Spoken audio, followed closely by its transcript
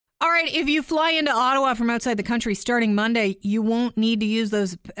right, if you fly into Ottawa from outside the country starting Monday, you won't need to use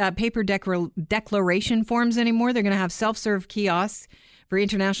those paper declaration forms anymore. They're going to have self-serve kiosks for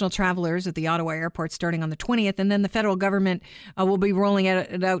international travelers at the Ottawa airport starting on the 20th. And then the federal government will be rolling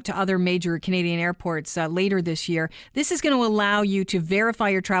it out to other major Canadian airports later this year. This is going to allow you to verify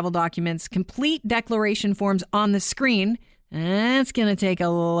your travel documents, complete declaration forms on the screen. That's going to take a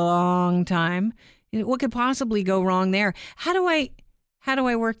long time. What could possibly go wrong there? How do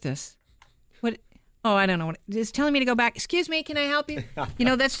I work this? What? Oh, I don't know. It's telling me to go back. Excuse me, can I help you?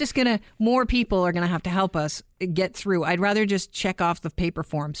 That's just more people are going to have to help us get through. I'd rather just check off the paper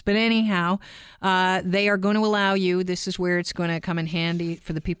forms. But anyhow, they are going to allow you, this is where it's going to come in handy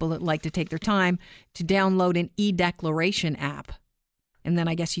for the people that like to take their time, to download an e-declaration app. And then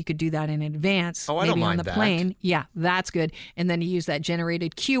I guess you could do that in advance. Oh, I maybe don't mind on the that. plane. Yeah, that's good. And then you use that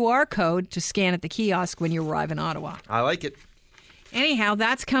generated QR code to scan at the kiosk when you arrive in Ottawa. I like it. Anyhow,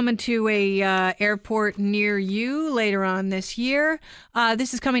 that's coming to a airport near you later on this year.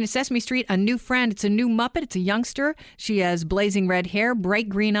 This is coming to Sesame Street, a new friend. It's a new Muppet. It's a youngster. She has blazing red hair, bright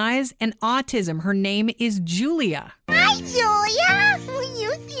green eyes, and autism. Her name is Julia. Hi, Julia.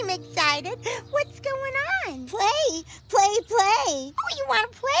 You seem excited. What's going on? Play. Oh, you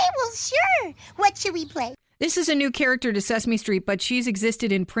want to play? Well, sure. What should we play? This is a new character to Sesame Street, but she's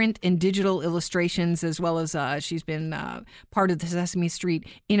existed in print and digital illustrations, as well as she's been part of the Sesame Street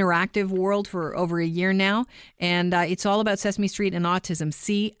interactive world for over a year now. And it's all about Sesame Street and autism.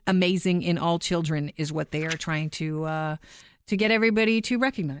 See Amazing in All Children is what they are trying to get everybody to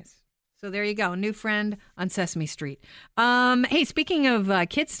recognize. So there you go, new friend on Sesame Street. Hey, speaking of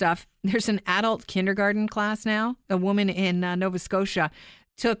kid stuff, there's an adult kindergarten class now. A woman in Nova Scotia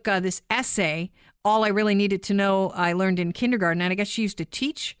took this essay, All I Really Needed to Know I Learned in Kindergarten. And I guess she used to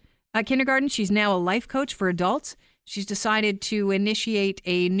teach kindergarten. She's now a life coach for adults. She's decided to initiate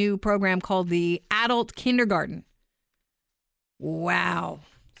a new program called the Adult Kindergarten. Wow.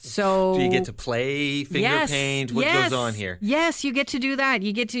 So Do you get to play, finger paint? What goes on here? Yes, you get to do that.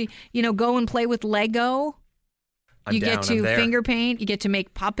 You get to, go and play with Lego. You get to finger paint. You get to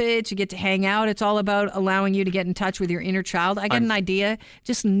make puppets. You get to hang out. It's all about allowing you to get in touch with your inner child. I get an idea.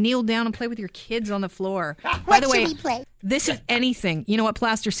 Just kneel down and play with your kids on the floor. By the way, should we play? This is anything. You know what?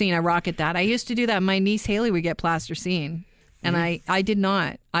 Plasticine. I rocket that. I used to do that. My niece Haley would get plasticine. And I did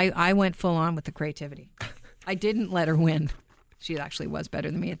not. I went full on with the creativity. I didn't let her win. She actually was better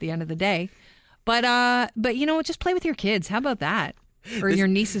than me at the end of the day. But just play with your kids. How about that? Or your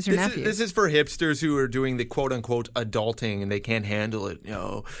nieces or nephews. This is for hipsters who are doing the quote-unquote adulting and they can't handle it,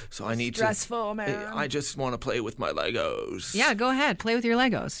 So I need Stressful, man. I just want to play with my Legos. Yeah, go ahead. Play with your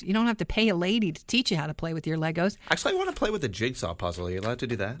Legos. You don't have to pay a lady to teach you how to play with your Legos. Actually, I want to play with a jigsaw puzzle. Are you allowed to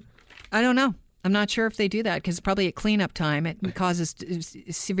do that? I don't know. I'm not sure if they do that because probably at cleanup time it causes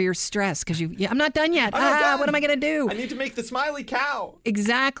severe stress because I'm not done yet. What am I going to do? I need to make the smiley cow.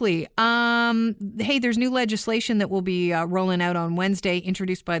 Exactly. Hey, there's new legislation that will be rolling out on Wednesday,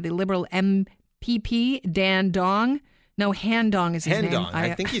 introduced by the Liberal MPP, Dan Dong. No, Han Dong is his name. Han Dong.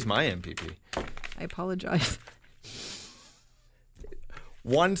 I think he's my MPP. I apologize.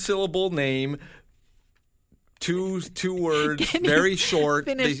 One syllable name. Two words, very short.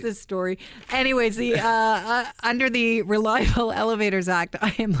 Finish this story. Anyways, the under the Reliable Elevators Act,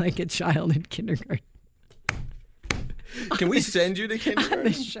 I am like a child in kindergarten. Can we send you to kindergarten? On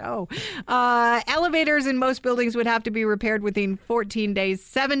the show. Elevators in most buildings would have to be repaired within 14 days,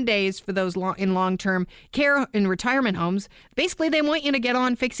 7 days for those in long-term care in retirement homes. Basically, they want you to get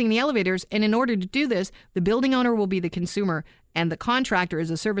on fixing the elevators. And in order to do this, the building owner will be the consumer and the contractor is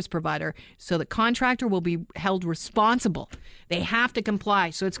a service provider. So the contractor will be held responsible. They have to comply.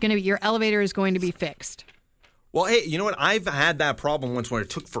 So it's going to be, your elevator is going to be fixed. Well, hey, you know what? I've had that problem once where it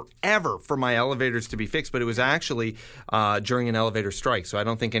took forever for my elevators to be fixed, but it was actually during an elevator strike. So I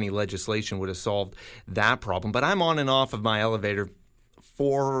don't think any legislation would have solved that problem. But I'm on and off of my elevator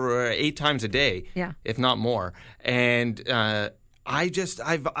 8 times a day, if not more. And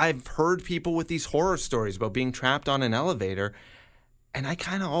I've heard people with these horror stories about being trapped on an elevator. And I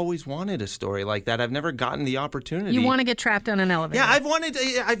kind of always wanted a story like that. I've never gotten the opportunity. You want to get trapped on an elevator?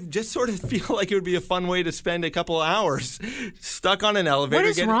 Yeah, I just sort of feel like it would be a fun way to spend a couple of hours stuck on an elevator. What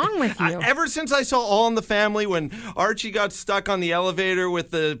is wrong with you? Ever since I saw All in the Family, when Archie got stuck on the elevator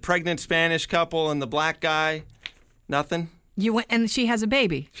with the pregnant Spanish couple and the black guy, nothing. You went, and she has a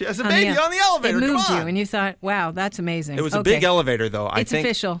baby. She has a baby on the elevator. It moved Come on. you, and you thought, "Wow, that's amazing." It was a big elevator, though. It's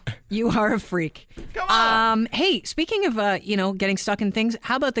official. You are a freak. Come on. Hey, speaking of, getting stuck in things,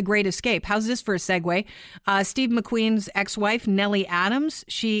 how about The Great Escape? How's this for a segue? Steve McQueen's ex-wife, Nellie Adams,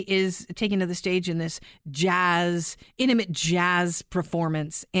 she is taken to the stage in this intimate jazz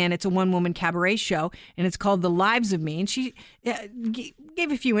performance. And it's a one-woman cabaret show, and it's called The Lives of Me. And she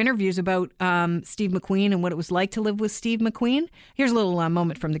gave a few interviews about Steve McQueen and what it was like to live with Steve McQueen. Here's a little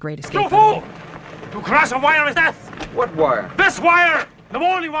moment from The Great Escape. You fool! To cross a wire is death! What wire? This wire! The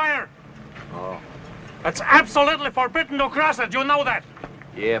only wire! Oh. It's absolutely forbidden to cross it, you know that?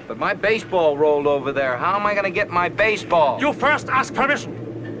 Yeah, but my baseball rolled over there. How am I gonna get my baseball? You first ask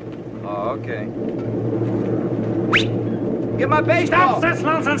permission. Oh, okay. Get my baseball! Stop this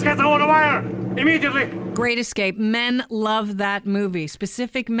nonsense, get over the wire! Immediately! Great Escape. Men love that movie.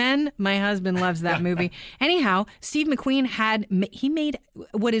 Specific men, my husband loves that movie. Anyhow, Steve McQueen made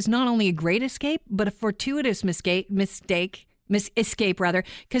what is not only a great escape, but a fortuitous escape,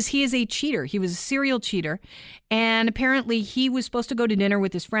 because he is a cheater. He was a serial cheater. And apparently he was supposed to go to dinner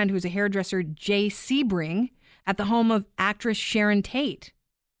with his friend, who's a hairdresser, Jay Sebring, at the home of actress Sharon Tate.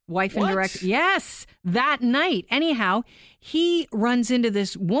 Wife and director. Yes, that night. Anyhow, he runs into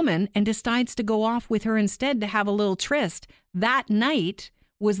this woman and decides to go off with her instead to have a little tryst. That night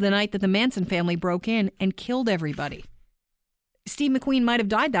was the night that the Manson family broke in and killed everybody. Steve McQueen might have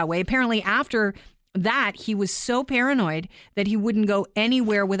died that way. Apparently, after that, he was so paranoid that he wouldn't go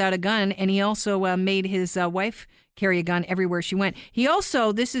anywhere without a gun, and he also made his wife carry a gun everywhere she went. He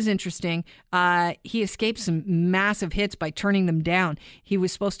also, this is interesting, he escaped some massive hits by turning them down. He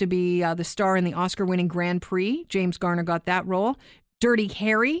was supposed to be the star in the Oscar-winning Grand Prix. James Garner got that role. Dirty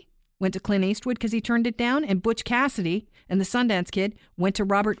Harry went to Clint Eastwood because he turned it down. And Butch Cassidy and the Sundance Kid went to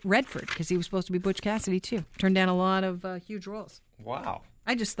Robert Redford because he was supposed to be Butch Cassidy too. Turned down a lot of huge roles. Wow.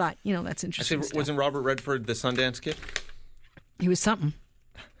 I just thought, that's interesting. Wasn't Robert Redford the Sundance Kid? He was something.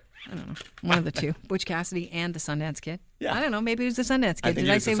 I don't know. One of the two. Butch Cassidy and the Sundance Kid. Yeah. I don't know. Maybe it was the Sundance Kid. Did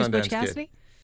I say it was Butch Cassidy?